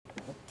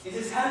It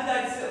is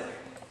hand-dyed silk.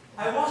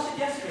 I washed it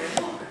yesterday.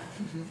 Look.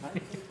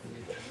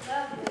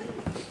 Lovely.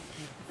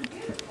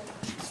 Beautiful.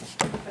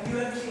 Have you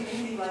ever seen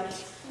anything like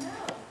it? No.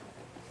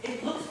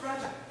 It looks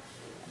fragile,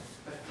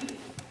 but feel.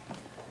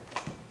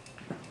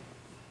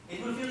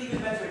 It will feel even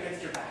better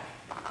against your back.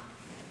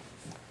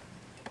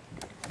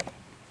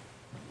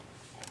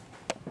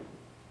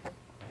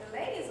 The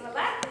ladies will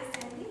like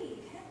this indeed.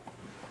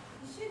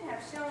 You should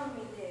have shown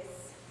me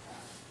this.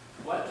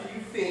 What do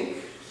you think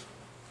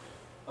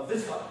of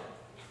this color?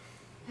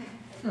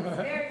 It's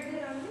very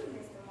good on you,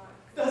 Mr. Mark.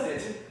 Does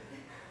it?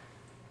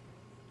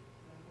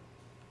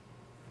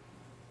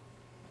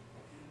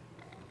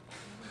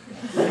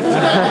 Your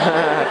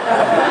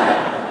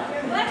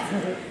butt.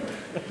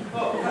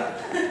 Oh,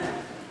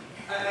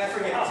 I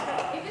forget.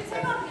 If you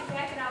take off your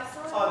jacket, I'll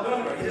sew it. Oh,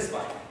 don't worry, it is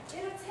fine.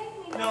 It'll take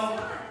me no No,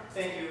 time.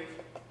 thank you.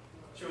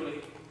 Truly,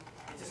 it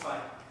is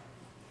fine.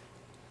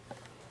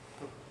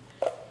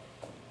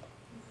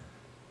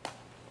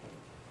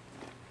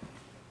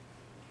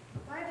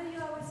 Why do you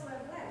always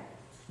wear black?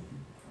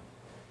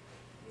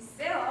 You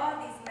sell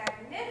all these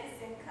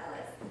magnificent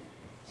colors,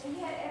 and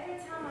yet every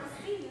time I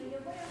see you,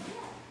 you're wearing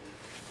black.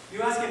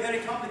 You ask a very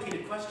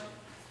complicated question.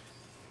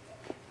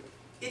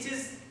 It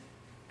is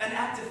an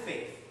act of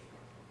faith.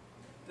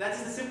 That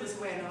is the simplest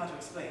way I know how to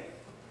explain.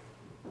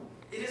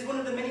 It is one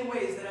of the many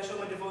ways that I show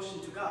my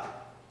devotion to God.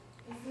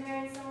 Is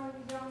marrying someone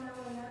you don't know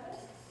another?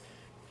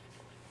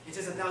 It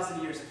is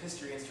 1,000 years of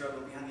history and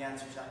struggle behind the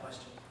answer to that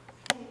question.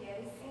 And yet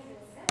it seems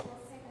as simple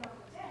as taking off a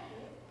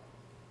jacket.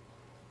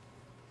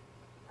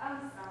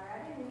 I'm sorry, I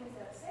didn't mean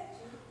to upset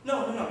you.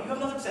 No, you have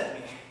not upset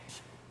me.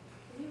 If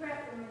you rep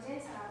the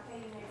magenta, I'll pay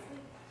you next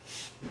week.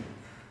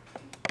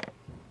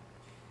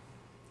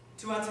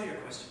 To answer your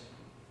question,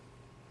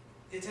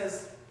 it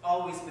has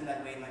always been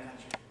that way in my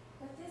country.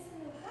 But this is a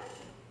new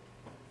country.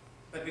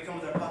 But we come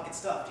with our pockets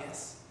stuffed,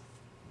 yes?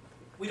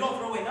 We don't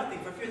throw away nothing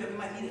for fear that we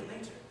might need it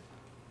later.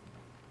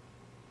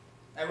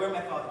 I wear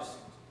my father's suit.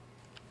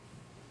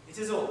 It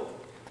is old,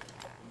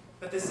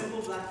 but this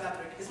simple black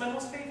fabric is my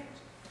most favorite.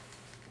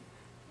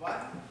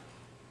 Why?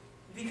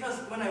 Because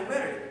when I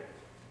wear it,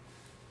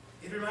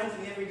 it reminds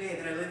me every day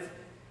that I live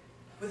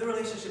with a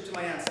relationship to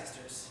my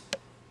ancestors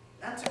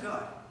and to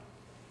God.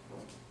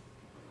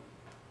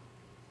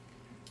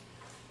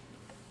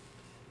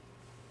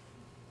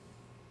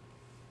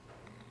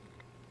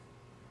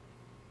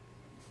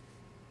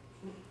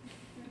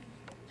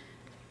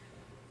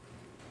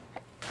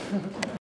 Ha ha ha.